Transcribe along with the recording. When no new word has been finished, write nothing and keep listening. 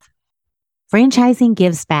Franchising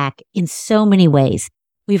gives back in so many ways.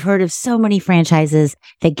 We've heard of so many franchises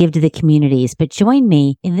that give to the communities, but join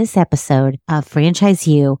me in this episode of Franchise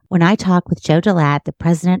You when I talk with Joe Delatte, the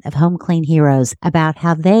president of Home Clean Heroes, about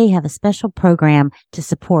how they have a special program to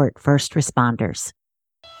support first responders.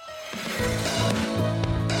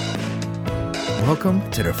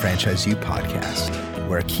 Welcome to the Franchise You podcast,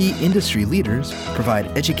 where key industry leaders provide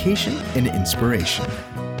education and inspiration.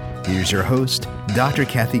 Here's your host, Dr.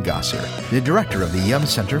 Kathy Gosser, the director of the Yum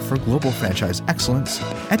Center for Global Franchise Excellence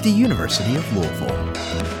at the University of Louisville.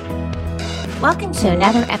 Welcome to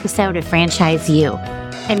another episode of Franchise You.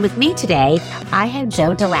 And with me today, I have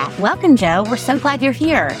Joe Delatte. Welcome, Joe. We're so glad you're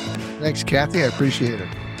here. Thanks, Kathy. I appreciate it.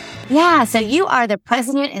 Yeah, so you are the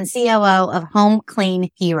president and COO of Home Clean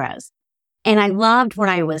Heroes. And I loved when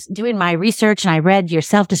I was doing my research and I read your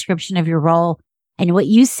self-description of your role and what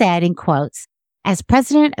you said in quotes. As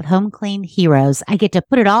president of Home Clean Heroes, I get to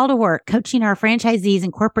put it all to work coaching our franchisees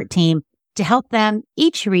and corporate team to help them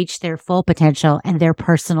each reach their full potential and their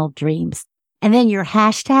personal dreams. And then your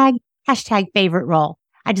hashtag favorite role.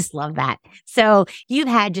 I just love that. So you've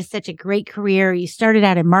had just such a great career. You started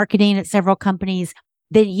out in marketing at several companies.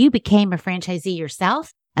 Then you became a franchisee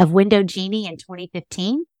yourself of Window Genie in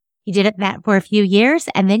 2015. You did that for a few years,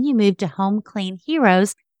 and then you moved to Home Clean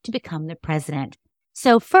Heroes to become the president.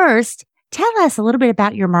 So first, tell us a little bit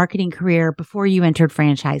about your marketing career before you entered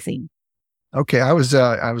franchising. Okay, I was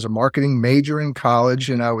a marketing major in college,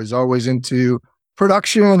 and I was always into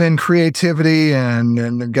production and creativity,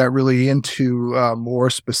 and got really into more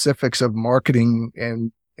specifics of marketing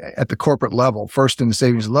and at the corporate level. First in the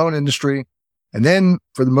savings and loan industry, and then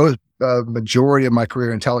for the majority of my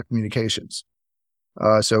career in telecommunications.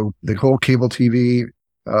 So the whole cable TV,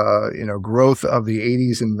 growth of the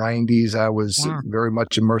 80s and 90s, I was very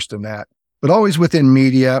much immersed in that. But always within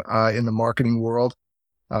media, in the marketing world,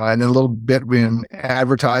 and then a little bit in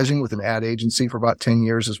advertising with an ad agency for about 10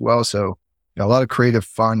 years as well. So a lot of creative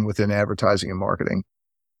fun within advertising and marketing.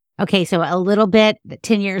 Okay, so a little bit,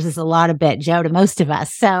 10 years is a lot of bit, Joe, to most of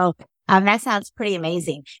us. So that sounds pretty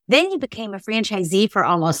amazing. Then you became a franchisee for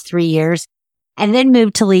almost 3 years and then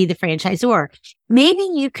moved to lead the franchisor. Maybe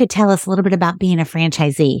you could tell us a little bit about being a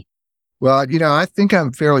franchisee. Well, I think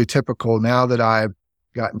I'm fairly typical now that I've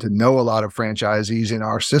gotten to know a lot of franchisees in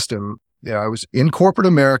our system. I was in corporate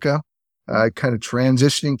America, kind of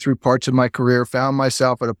transitioning through parts of my career, found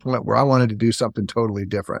myself at a point where I wanted to do something totally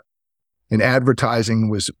different. And advertising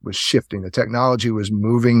was shifting. The technology was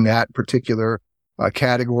moving that particular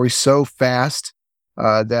category so fast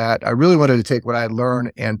that I really wanted to take what I had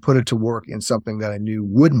learned and put it to work in something that I knew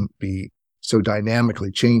wouldn't be so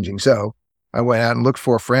dynamically changing. So I went out and looked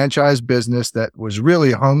for a franchise business that was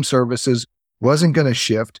really home services, wasn't going to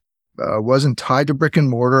shift, wasn't tied to brick and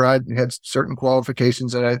mortar. I had certain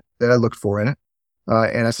qualifications that I looked for in it.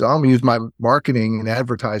 And I said, I'm going to use my marketing and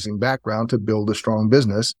advertising background to build a strong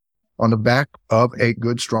business on the back of a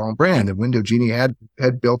good, strong brand. And Window Genie had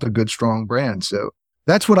built a good, strong brand. So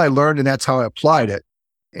that's what I learned, and that's how I applied it.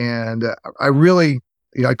 And I really,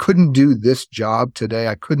 I couldn't do this job today.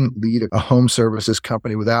 I couldn't lead a home services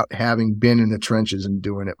company without having been in the trenches and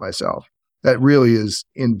doing it myself. That really is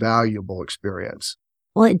invaluable experience.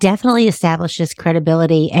 Well, it definitely establishes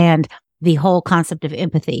credibility and the whole concept of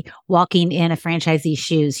empathy. Walking in a franchisee's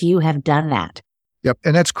shoes, you have done that. Yep.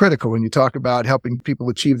 And that's critical when you talk about helping people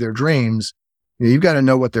achieve their dreams. You've got to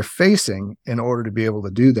know what they're facing in order to be able to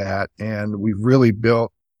do that. And we've really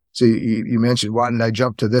built, so you mentioned, why did I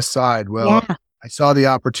jump to this side? Well, I saw the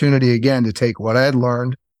opportunity again to take what I had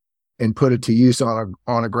learned and put it to use on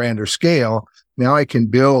a grander scale. Now I can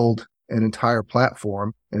build an entire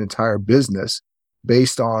platform, an entire business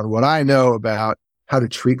based on what I know about how to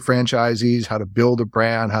treat franchisees, how to build a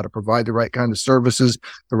brand, how to provide the right kind of services,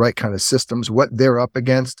 the right kind of systems, what they're up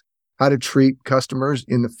against, how to treat customers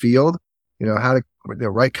in the field, how to, the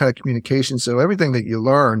right kind of communication. So everything that you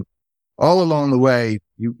learn all along the way,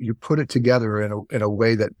 you put it together in a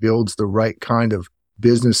way that builds the right kind of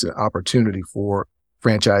business opportunity for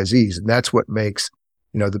franchisees. And that's what makes,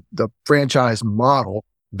 the franchise model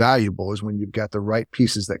valuable, is when you've got the right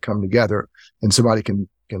pieces that come together and somebody can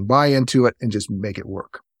buy into it and just make it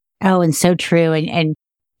work. Oh, and so true. And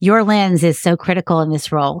your lens is so critical in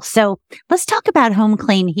this role. So let's talk about Home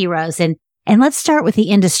Clean Heroes and let's start with the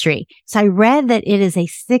industry. So I read that it is a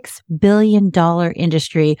 $6 billion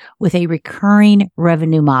industry with a recurring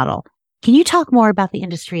revenue model. Can you talk more about the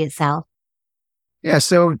industry itself? Yeah.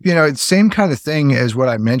 So, it's the same kind of thing as what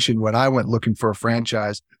I mentioned when I went looking for a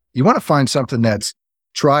franchise. You want to find something that's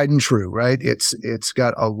tried and true, right? It's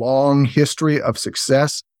got a long history of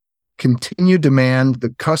success, continued demand. The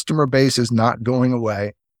customer base is not going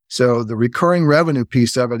away. So the recurring revenue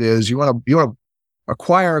piece of it is you want to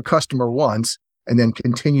acquire a customer once and then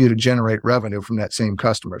continue to generate revenue from that same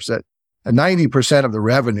customer. So that 90% of the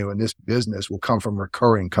revenue in this business will come from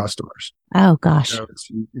recurring customers. Oh, gosh. So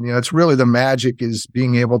it's really the magic is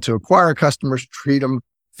being able to acquire customers, treat them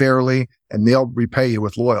fairly, and they'll repay you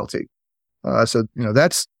with loyalty. So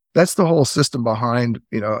that's the whole system behind,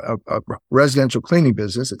 a residential cleaning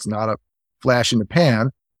business. It's not a flash in the pan,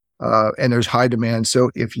 and there's high demand.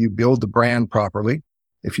 So if you build the brand properly,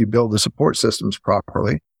 if you build the support systems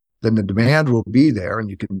properly, then the demand will be there, and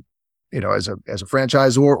you can, as a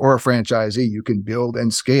franchisor or a franchisee, you can build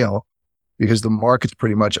and scale because the market's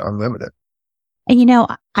pretty much unlimited.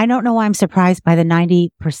 And I don't know why I'm surprised by the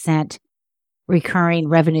 90% recurring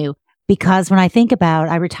revenue, because when I think about,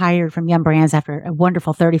 I retired from Yum Brands after a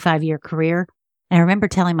wonderful 35-year career. And I remember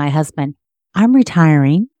telling my husband, I'm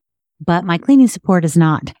retiring, but my cleaning support is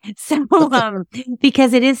not. So,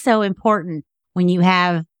 because it is so important when you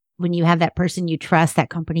have that person you trust, that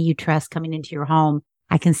company you trust coming into your home.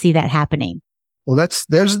 I can see that happening. Well,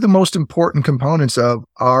 there's the most important components of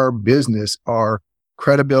our business are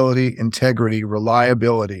credibility, integrity,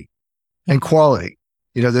 reliability, and quality.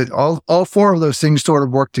 That all four of those things sort of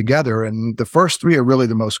work together, and the first three are really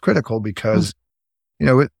the most critical because,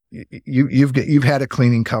 you've had a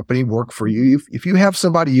cleaning company work for you. If you have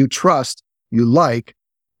somebody you trust, you like,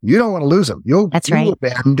 you don't want to lose them. You'll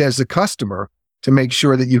bend as a customer to make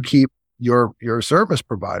sure that you keep your service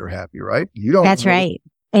provider happy, right? That's right.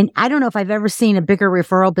 And I don't know if I've ever seen a bigger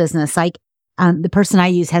referral business. Like the person I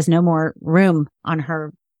use has no more room on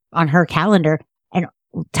her calendar, and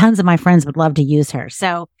tons of my friends would love to use her.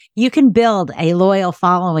 So you can build a loyal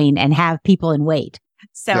following and have people in wait.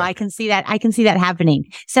 So yeah. I can see that happening.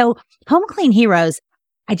 So Home Clean Heroes,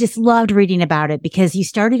 I just loved reading about it because you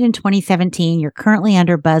started in 2017. You're currently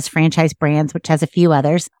under Buzz Franchise Brands, which has a few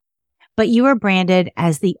others, but you are branded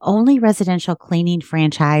as the only residential cleaning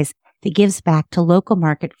franchise that gives back to local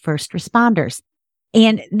market first responders.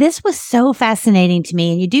 And this was so fascinating to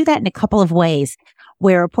me. And you do that in a couple of ways,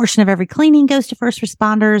 where a portion of every cleaning goes to first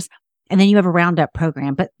responders, and then you have a roundup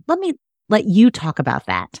program. But let me let you talk about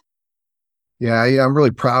that. Yeah, I'm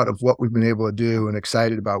really proud of what we've been able to do and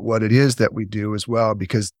excited about what it is that we do as well,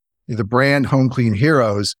 because the brand Home Clean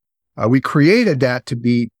Heroes, we created that to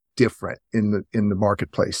be different in the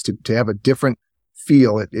marketplace, to have a different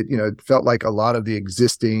feel. It felt like a lot of the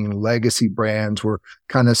existing legacy brands were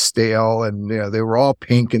kind of stale, and they were all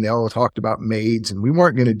pink and they all talked about maids, and we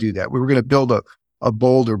weren't going to do that. We were going to build a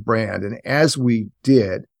bolder brand. And as we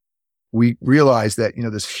did, we realized that,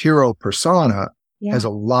 this hero persona has a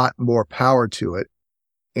lot more power to it.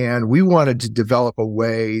 And we wanted to develop a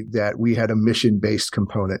way that we had a mission-based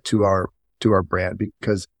component to our brand,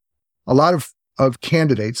 because a lot of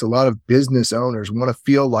candidates, a lot of business owners want to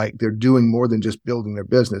feel like they're doing more than just building their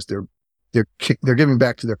business. They're giving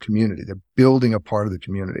back to their community. They're building a part of the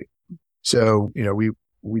community. So,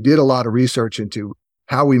 we did a lot of research into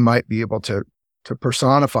how we might be able to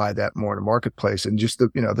personify that more in the marketplace. And just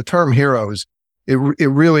the term heroes, it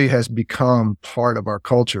really has become part of our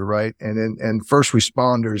culture, right? And first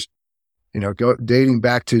responders, dating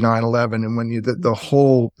back to 9/11, and when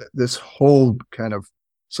this whole kind of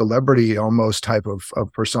celebrity almost type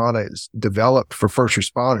of persona is developed for first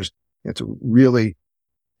responders. It's a really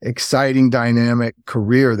exciting, dynamic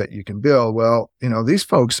career that you can build. Well, these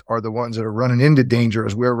folks are the ones that are running into danger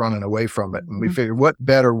as we're running away from it. And we figured, what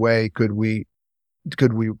better way could we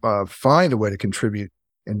find a way to contribute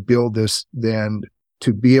and build this than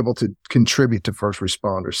to be able to contribute to first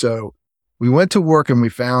responders. So we went to work and we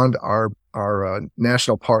found our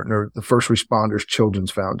national partner, the First Responders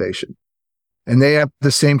Children's Foundation. And they have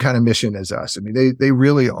the same kind of mission as us. I mean, they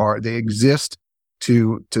really are. They exist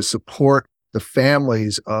to support the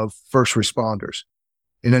families of first responders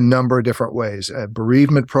in a number of different ways.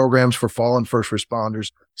 Bereavement programs for fallen first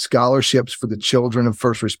responders, scholarships for the children of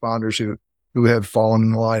first responders who have fallen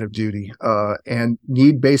in the line of duty, and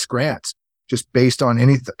need-based grants, just based on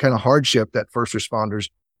any kind of hardship that first responders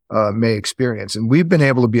may experience. And we've been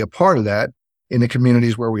able to be a part of that in the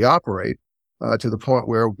communities where we operate, to the point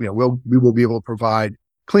where we will be able to provide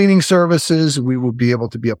cleaning services. We will be able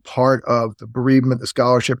to be a part of the bereavement, the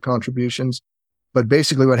scholarship contributions. But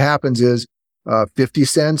basically what happens is 50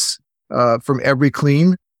 cents from every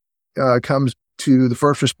clean comes to the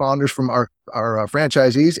first responders from our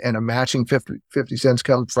franchisees, and a matching 50 cents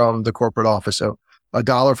comes from the corporate office. So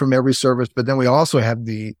 $1 from every service. But then we also have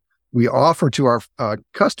we offer to our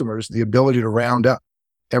customers the ability to round up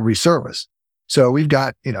every service. So we've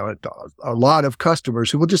got, a lot of customers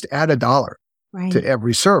who will just add $1 to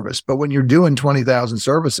every service. But when you're doing 20,000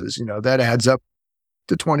 services, that adds up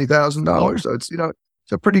to $20,000. So it's,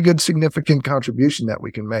 it's a pretty good significant contribution that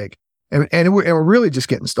we can make. And we're really just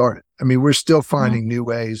getting started. I mean, we're still finding new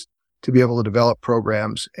ways to be able to develop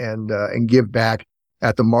programs and give back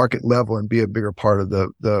at the market level and be a bigger part of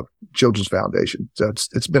the Children's Foundation. So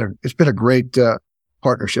it's been a great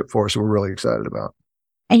partnership for us. We're really excited about.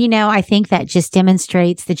 And, I think that just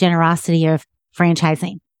demonstrates the generosity of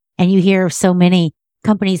franchising. And you hear so many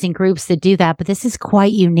companies and groups that do that, but this is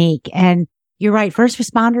quite unique. And you're right. First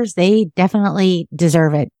responders, they definitely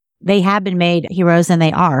deserve it. They have been made heroes, and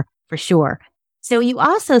they are for sure. So you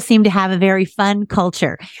also seem to have a very fun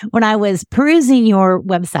culture. When I was perusing your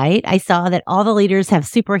website, I saw that all the leaders have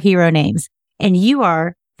superhero names, and you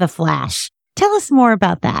are the Flash. Tell us more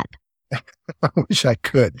about that. I wish I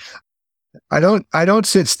could. I don't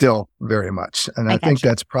sit still very much. And I think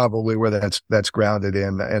that's probably where that's grounded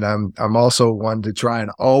in. And I'm also one to try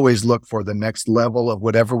and always look for the next level of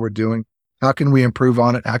whatever we're doing. How can we improve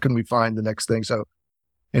on it? How can we find the next thing? So,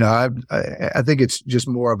 I think it's just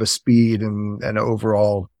more of a speed and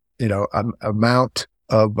overall, amount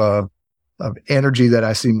of energy that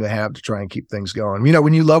I seem to have to try and keep things going.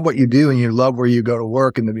 When you love what you do and you love where you go to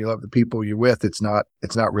work and then you love the people you're with, it's not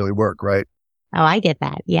really work, right? Oh, I get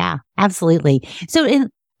that. Yeah, absolutely. So in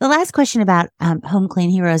the last question about Home Clean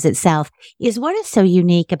Heroes itself is, what is so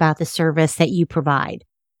unique about the service that you provide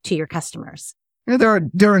to your customers? There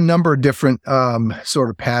are a number of different sort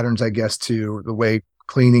of patterns, I guess, to the way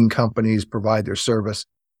cleaning companies provide their service.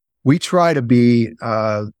 We try to be,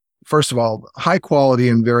 first of all, high quality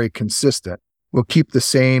and very consistent. We'll keep the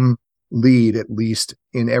same lead, at least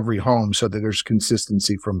in every home, so that there's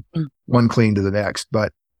consistency from one clean to the next.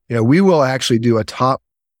 But, we will actually do a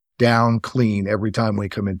top-down clean every time we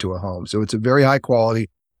come into a home. So it's a very high quality,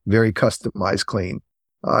 very customized clean.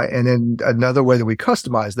 And then another way that we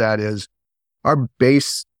customize that is our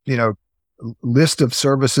base, list of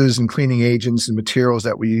services and cleaning agents and materials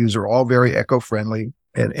that we use are all very eco-friendly.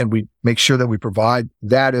 And we make sure that we provide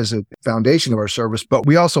that as a foundation of our service. But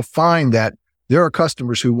we also find that there are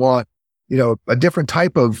customers who want, a different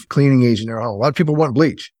type of cleaning agent in their home. A lot of people want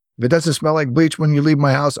bleach. If it doesn't smell like bleach when you leave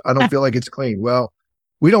my house, I don't feel like it's clean. Well,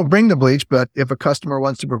 we don't bring the bleach, but if a customer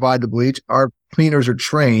wants to provide the bleach, our cleaners are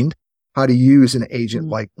trained how to use an agent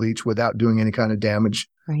like bleach without doing any kind of damage,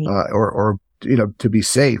 or to be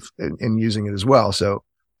safe in using it as well. So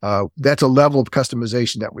that's a level of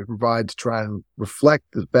customization that we provide to try and reflect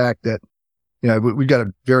the fact that, we've got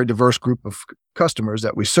a very diverse group of customers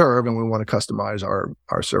that we serve, and we want to customize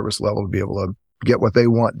our service level to be able to get what they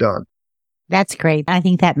want done. That's great. I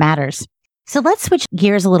think that matters. So let's switch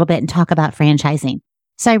gears a little bit and talk about franchising.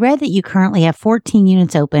 So I read that you currently have 14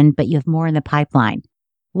 units open, but you have more in the pipeline.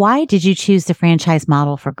 Why did you choose the franchise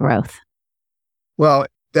model for growth? Well,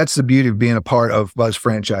 that's the beauty of being a part of Buzz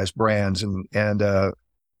Franchise Brands and a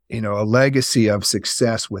legacy of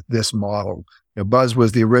success with this model. Buzz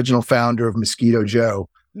was the original founder of Mosquito Joe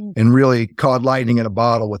and really caught lightning in a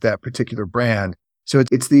bottle with that particular brand. So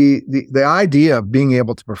it's the idea of being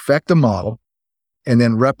able to perfect the model and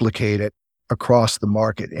then replicate it across the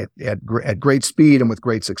market at great speed and with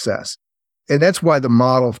great success. And that's why the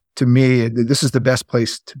model, to me, this is the best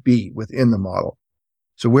place to be within the model.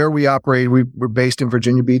 So where we operate, we're based in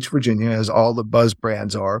Virginia Beach, Virginia, as all the Buzz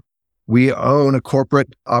brands are. We own a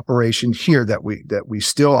corporate operation here that we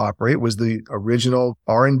still operate. It was the original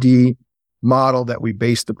R&D model that we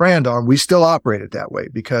based the brand on. We still operate it that way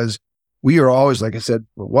because we are always, like I said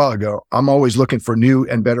a while ago, I'm always looking for new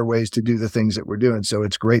and better ways to do the things that we're doing. So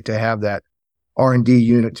it's great to have that R&D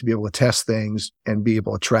unit to be able to test things and be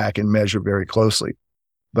able to track and measure very closely.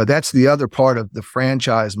 But that's the other part of the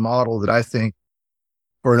franchise model that I think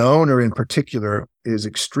for an owner in particular is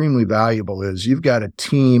extremely valuable, is you've got a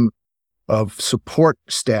team of support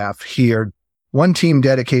staff here, one team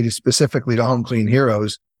dedicated specifically to Home Clean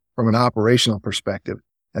Heroes from an operational perspective,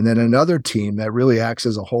 and then another team that really acts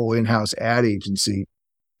as a whole in-house ad agency,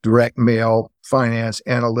 direct mail, finance,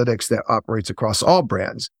 analytics that operates across all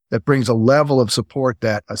brands, that brings a level of support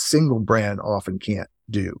that a single brand often can't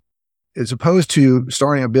do. As opposed to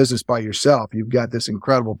starting a business by yourself, you've got this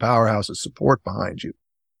incredible powerhouse of support behind you,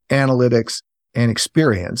 analytics and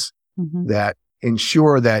experience that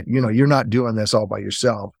ensure that, you're not doing this all by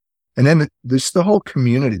yourself. And then the whole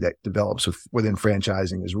community that develops within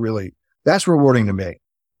franchising is really, that's rewarding to me.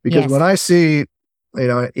 Because when I see,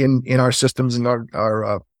 in our systems and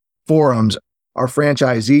our forums, our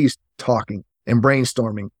franchisees talking and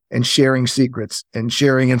brainstorming and sharing secrets and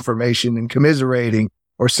sharing information and commiserating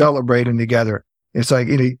or celebrating together, it's like,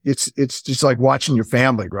 it's just like watching your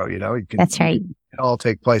family grow, That's right. It all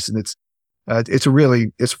take place. And it's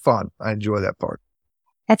fun. I enjoy that part.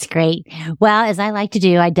 That's great. Well, as I like to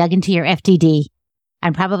do, I dug into your FTD.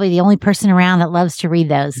 I'm probably the only person around that loves to read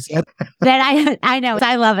those. I know.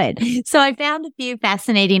 I love it. So I found a few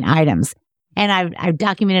fascinating items and I've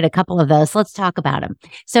documented a couple of those. Let's talk about them.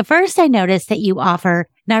 So first, I noticed that you offer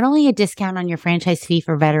not only a discount on your franchise fee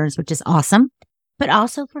for veterans, which is awesome, but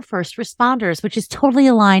also for first responders, which is totally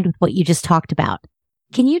aligned with what you just talked about.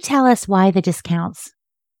 Can you tell us why the discounts?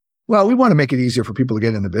 Well, we want to make it easier for people to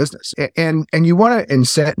get in the business, and you want to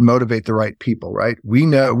incent and motivate the right people, right? We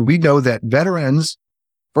know that veterans,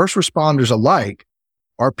 first responders alike,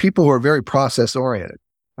 are people who are very process oriented.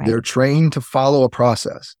 Right. They're trained to follow a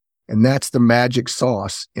process, and that's the magic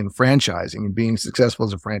sauce in franchising and being successful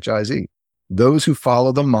as a franchisee. Those who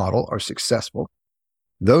follow the model are successful.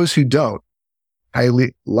 Those who don't,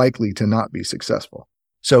 highly likely to not be successful.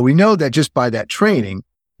 So we know that just by that training,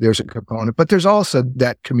 there's a component, but there's also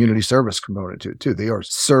that community service component to it too. They are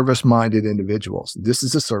service-minded individuals. This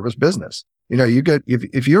is a service business. You know,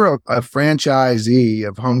 if you're a franchisee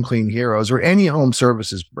of Home Clean Heroes or any home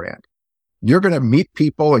services brand, you're going to meet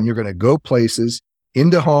people and you're going to go places,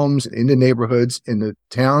 into homes, into neighborhoods, in the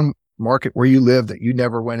town market where you live that you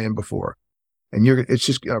never went in before. And it's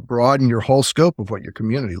just going to broaden your whole scope of what your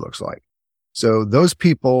community looks like. So those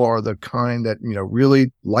people are the kind that,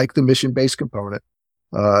 really like the mission-based component.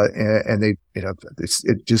 And they,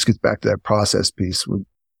 it just gets back to that process piece. We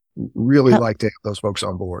really like to have those folks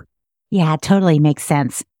on board. Yeah, totally makes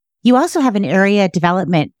sense. You also have an area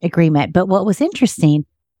development agreement, but what was interesting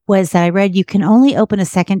was that I read you can only open a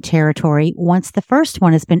second territory once the first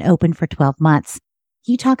one has been open for 12 months.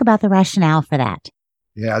 Can you talk about the rationale for that?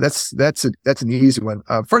 Yeah, that's an easy one.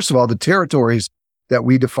 First of all, the territories that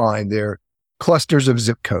we define, they're clusters of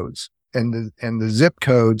zip codes, and the zip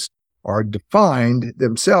codes are defined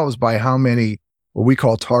themselves by how many, what we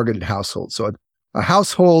call targeted households. So a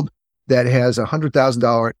household that has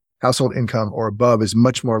 $100,000 household income or above is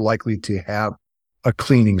much more likely to have a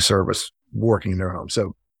cleaning service working in their home.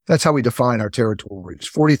 So that's how we define our territories,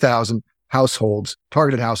 40,000 households,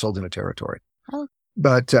 targeted households in a territory. Oh.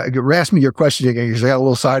 But ask me your question again, because I got a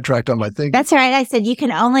little sidetracked on my thinking. That's all right. I said you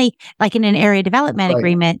can only, like in an area development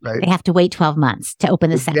agreement, they have to wait 12 months to open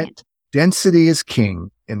the second. Density is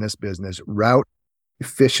king in this business. Route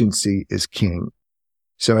efficiency is king.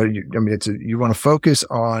 So, you want to focus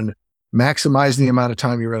on maximizing the amount of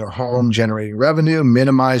time you're in a home generating revenue,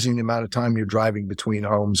 minimizing the amount of time you're driving between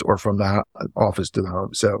homes or from the office to the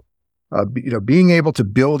home. So, being able to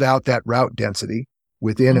build out that route density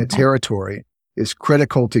within a territory is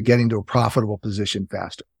critical to getting to a profitable position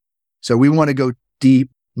faster. So we want to go deep,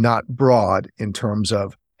 not broad, in terms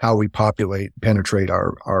of how we penetrate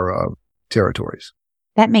our territories.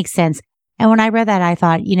 That makes sense. And when I read that, I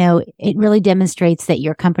thought, it really demonstrates that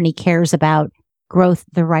your company cares about growth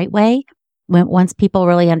the right way once people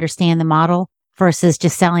really understand the model versus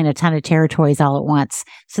just selling a ton of territories all at once.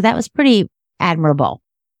 So that was pretty admirable.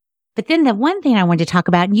 But then the one thing I wanted to talk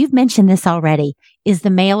about, and you've mentioned this already, is the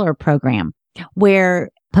mailer program, where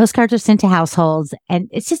postcards are sent to households, and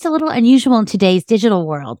it's just a little unusual in today's digital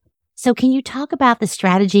world. So can you talk about the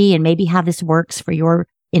strategy and maybe how this works for your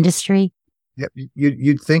industry? Yeah,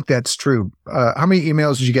 you'd think that's true. How many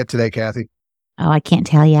emails did you get today, Kathy? Oh, I can't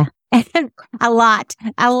tell you. A lot.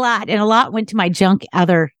 And a lot went to my junk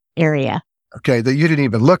other area. Okay, that you didn't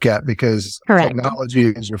even look at because technology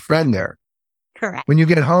is your friend there. Correct. When you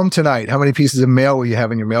get home tonight, how many pieces of mail will you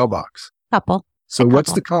have in your mailbox? Couple. So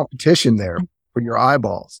what's the competition there for your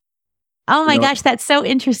eyeballs? Oh my gosh, that's so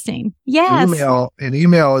interesting. Yes.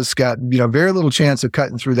 Email has got, very little chance of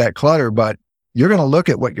cutting through that clutter, but you're going to look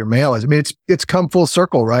at what your mail is. I mean, it's come full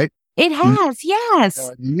circle, right? It has, yes.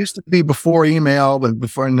 It used to be before email, and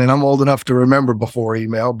then I'm old enough to remember before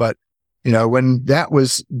email, but when that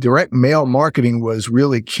was direct mail marketing was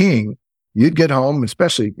really king, you'd get home,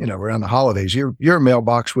 especially, around the holidays, your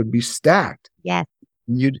mailbox would be stacked. Yes.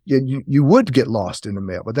 You would get lost in the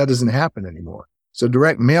mail, but that doesn't happen anymore. So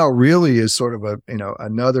direct mail really is sort of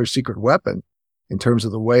another secret weapon in terms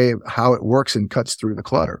of the way how it works and cuts through the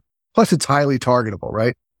clutter. Plus it's highly targetable,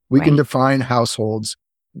 right? We can define households,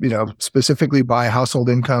 specifically by household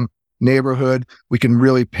income, neighborhood. We can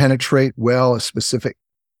really penetrate well a specific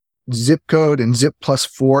zip code and zip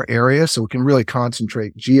 +4 area. So we can really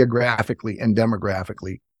concentrate geographically and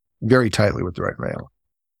demographically very tightly with direct mail.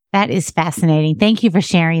 That is fascinating. Thank you for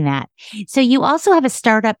sharing that. So you also have a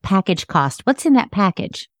startup package cost. What's in that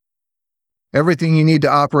package? Everything you need to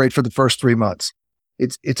operate for the first 3 months.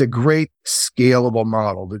 It's a great scalable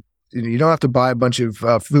model. You don't have to buy a bunch of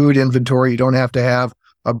food inventory. You don't have to have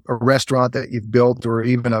a restaurant that you've built, or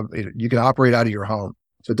even you can operate out of your home.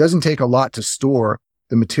 So it doesn't take a lot to store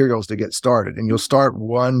the materials to get started. And you'll start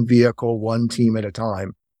one vehicle, one team at a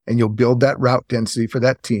time, and you'll build that route density for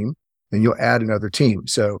that team, and you'll add another team.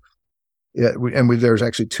 So, there's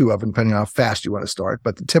actually two of them, depending on how fast you want to start.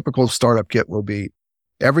 But the typical startup kit will be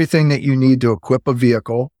everything that you need to equip a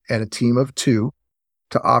vehicle and a team of 2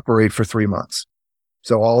 to operate for 3 months.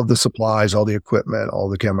 So all of the supplies, all the equipment, all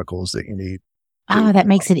the chemicals that you need. Oh, that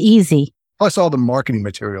makes it easy. Plus all the marketing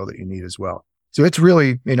material that you need as well. So it's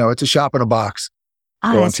really, it's a shop in a box.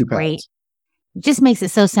 Oh, that's great. It just makes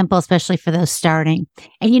it so simple, especially for those starting.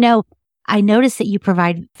 And, I noticed that you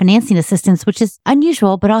provide financing assistance, which is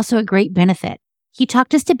unusual, but also a great benefit. Can you talk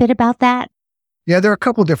just a bit about that? Yeah, there are a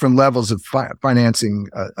couple of different levels of financing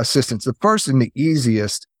assistance. The first and the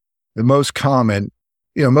easiest, the most common,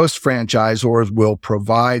 most franchisors will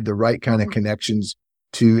provide the right kind of connections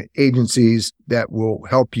to agencies that will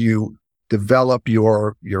help you develop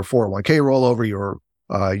your 401k rollover, your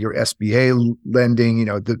SBA lending,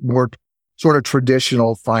 the more sort of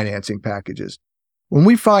traditional financing packages. When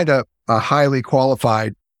we find a highly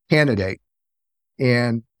qualified candidate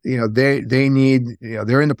and, they need,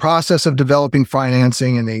 they're in the process of developing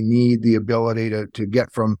financing and they need the ability to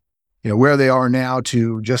get from, where they are now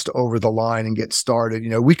to just over the line and get started,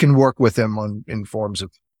 we can work with them in forms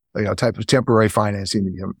of, type of temporary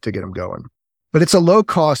financing to get them going. But it's a low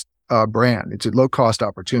cost brand. It's a low cost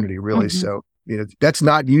opportunity, really. So, that's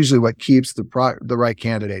not usually what keeps the right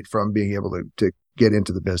candidate from being able to get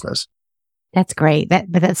into the business. That's great.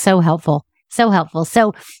 But that's so helpful. So helpful.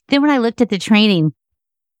 So then when I looked at the training,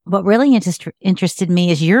 what really interested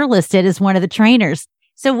me is you're listed as one of the trainers.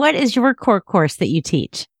 So what is your core course that you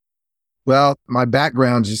teach? Well, my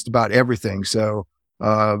background is just about everything. So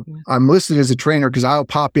I'm listed as a trainer because I'll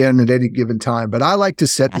pop in at any given time, but I like to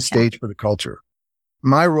set the stage for the culture.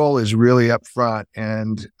 My role is really up front,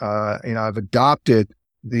 and I've adopted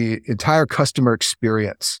the entire customer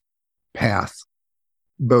experience path,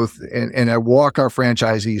 and I walk our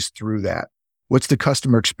franchisees through that. What's the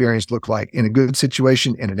customer experience look like in a good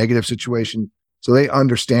situation, in a negative situation, so they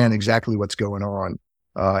understand exactly what's going on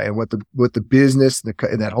and what the business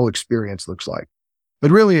and that whole experience looks like. But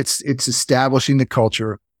really, it's establishing the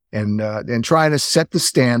culture and trying to set the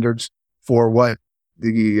standards for what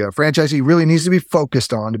the franchisee really needs to be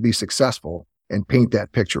focused on to be successful and paint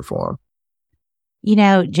that picture for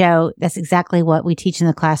them. Joe, that's exactly what we teach in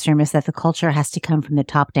the classroom, is that the culture has to come from the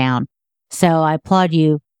top down. So I applaud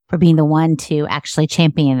you for being the one to actually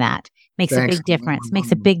champion that. Makes a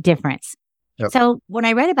big difference. Yep. So when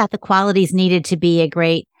I read about the qualities needed to be a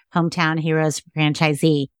great hometown heroes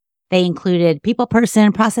franchisee, they included people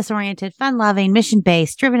person, process-oriented, fun-loving,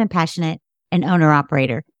 mission-based, driven and passionate, and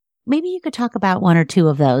owner-operator. Maybe you could talk about one or two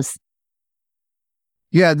of those.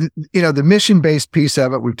 Yeah, the mission-based piece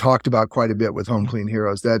of it, we've talked about quite a bit with Home Clean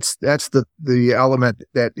Heroes. That's the element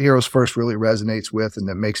that Heroes First really resonates with and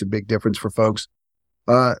that makes a big difference for folks.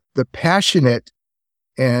 The passionate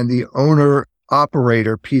and the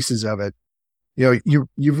owner-operator pieces of it,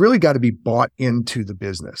 you've really got to be bought into the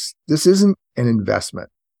business. This isn't an investment.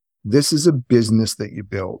 This is a business that you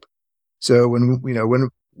build. So when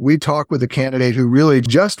we talk with a candidate who really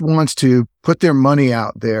just wants to put their money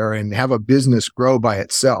out there and have a business grow by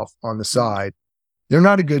itself on the side, they're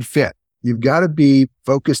not a good fit. You've got to be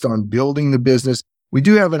focused on building the business. We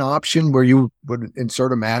do have an option where you would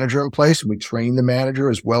insert a manager in place and we train the manager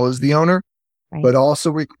as well as the owner, right, but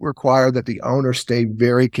also require that the owner stay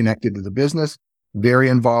very connected to the business, very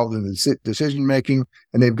involved in the decision-making,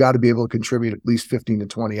 and they've got to be able to contribute at least 15 to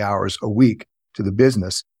 20 hours a week to the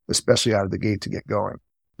business, especially out of the gate to get going.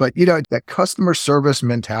 But, that customer service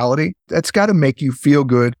mentality, that's got to make you feel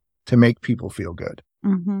good to make people feel good.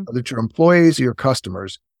 Mm-hmm. Whether it's your employees or your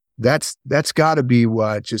customers, that's got to be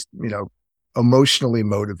what just, emotionally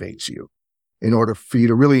motivates you in order for you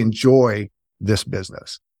to really enjoy this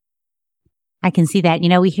business. I can see that.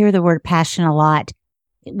 We hear the word passion a lot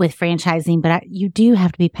with franchising, but you do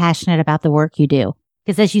have to be passionate about the work you do.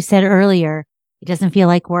 Because as you said earlier, it doesn't feel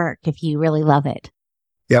like work if you really love it.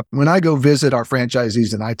 Yep. When I go visit our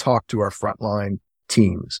franchisees and I talk to our frontline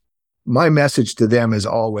teams, my message to them is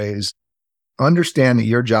always understand that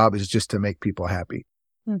your job is just to make people happy.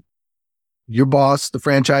 Your boss, the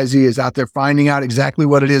franchisee, is out there finding out exactly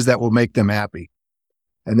what it is that will make them happy.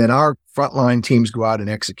 And then our frontline teams go out and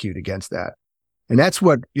execute against that. And that's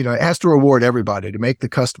what, it has to reward everybody to make the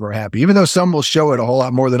customer happy, even though some will show it a whole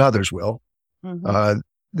lot more than others will. Mm-hmm.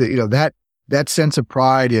 That sense of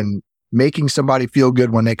pride in making somebody feel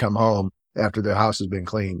good when they come home after their house has been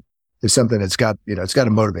cleaned is something that's got, it's got to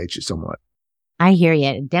motivate you somewhat. I hear you.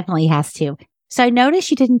 It definitely has to. So I noticed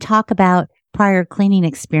you didn't talk about prior cleaning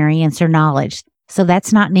experience or knowledge. So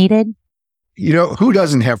that's not needed? Who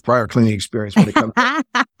doesn't have prior cleaning experience when it comes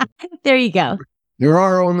There you go. There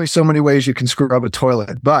are only so many ways you can scrub a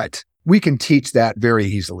toilet, but we can teach that very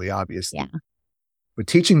easily, obviously. Yeah. But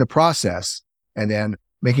teaching the process and then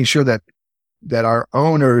making sure that our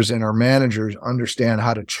owners and our managers understand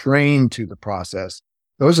how to train to the process,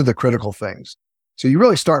 those are the critical things. So you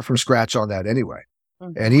really start from scratch on that anyway.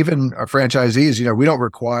 Mm-hmm. And even our franchisees, we don't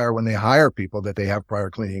require when they hire people that they have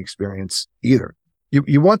prior cleaning experience either.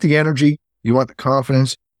 You want the energy, you want the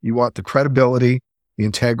confidence, you want the credibility, the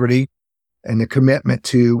integrity, and the commitment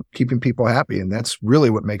to keeping people happy. And that's really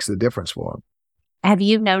what makes the difference for them. Have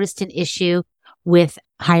you noticed an issue with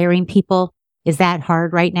hiring people? Is that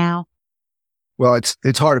hard right now? Well, it's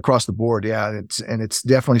hard across the board. Yeah. It's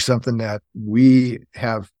definitely something that we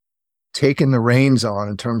have taken the reins on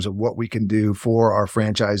in terms of what we can do for our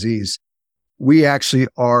franchisees. We actually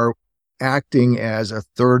are acting as a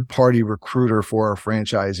third-party recruiter for our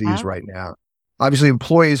franchisees right now. Obviously,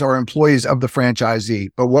 employees are employees of the franchisee,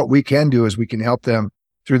 but what we can do is we can help them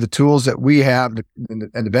through the tools that we have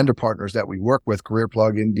and the vendor partners that we work with,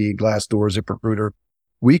 CareerPlug, Indeed, Glassdoor, ZipRecruiter.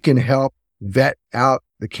 We can help vet out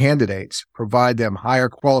the candidates, provide them higher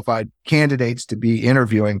qualified candidates to be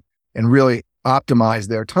interviewing and really optimize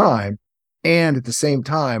their time. And at the same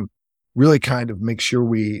time, really kind of make sure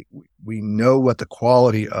we know what the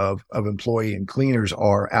quality of employee and cleaners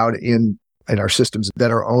are out in our systems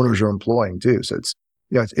that our owners are employing too. So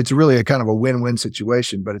it's really a kind of a win-win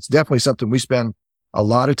situation, but it's definitely something we spend a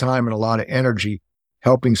lot of time and a lot of energy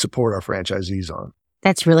helping support our franchisees on.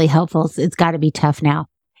 That's really helpful. It's got to be tough now.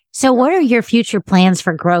 So what are your future plans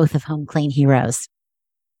for growth of Home Clean Heroes?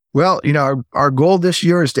 Well, our goal this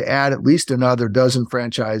year is to add at least another dozen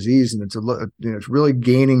franchisees, and it's really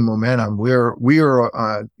gaining momentum. We are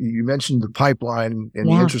you mentioned the pipeline and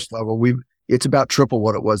the interest level. It's about triple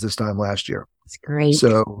what it was this time last year. That's great.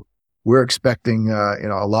 So we're expecting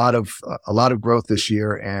a lot of growth this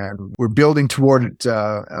year, and we're building toward it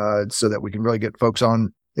so that we can really get folks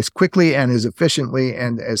on as quickly and as efficiently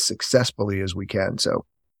and as successfully as we can. So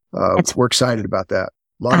we're excited about that.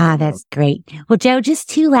 That's great. Well, Joe, just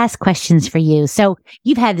two last questions for you. So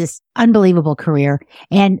you've had this unbelievable career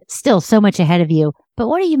and still so much ahead of you, but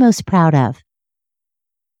what are you most proud of?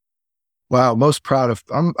 Wow, I'm most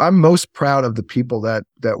proud of the people that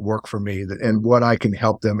work for me and what I can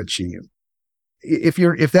help them achieve.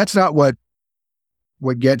 If that's not what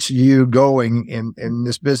gets you going in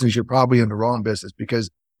this business, you're probably in the wrong business,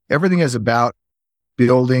 because everything is about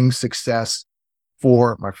building success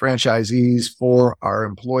for my franchisees, for our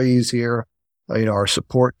employees here, our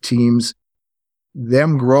support teams.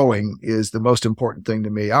 Them growing is the most important thing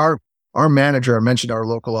to me. Our manager, I mentioned our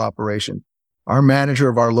local operation. Our manager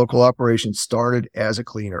of our local operation started as a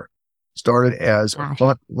cleaner, started as a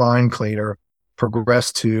frontline cleaner,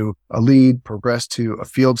 progressed to a lead, progressed to a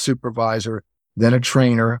field supervisor, then a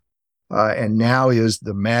trainer, and now is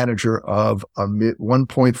the manager of a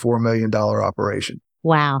 $1.4 million operation.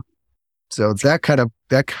 Wow. So that kind of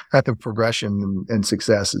progression and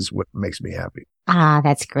success is what makes me happy.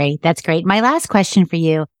 That's great. That's great. My last question for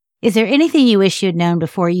you, is there anything you wish you had known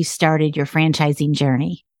before you started your franchising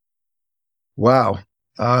journey? Wow.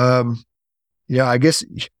 I guess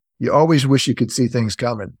you always wish you could see things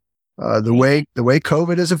coming. The way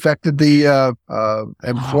COVID has affected the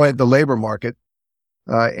the labor market,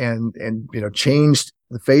 and changed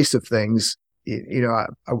the face of things.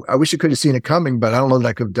 I wish I could have seen it coming, but I don't know that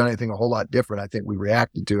I could have done anything a whole lot different. I think we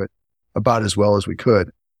reacted to it about as well as we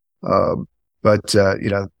could. But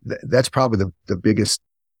that's probably the biggest,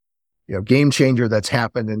 game changer that's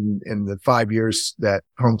happened in the 5 years that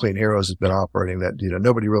Home Clean Heroes has been operating, that,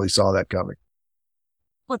 nobody really saw that coming.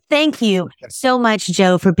 Well, thank you so much,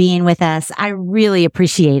 Joe, for being with us. I really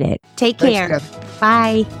appreciate it. Take care. Kathy.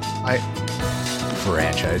 Bye. Bye.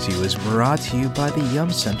 Franchise You is brought to you by the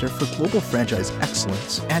Yum Center for Global Franchise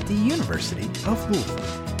Excellence at the University of Louisville.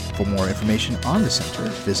 For more information on the center,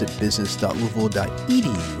 visit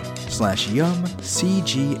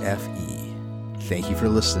business.louisville.edu/YumCGFE. Thank you for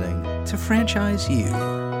listening to Franchise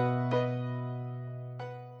You.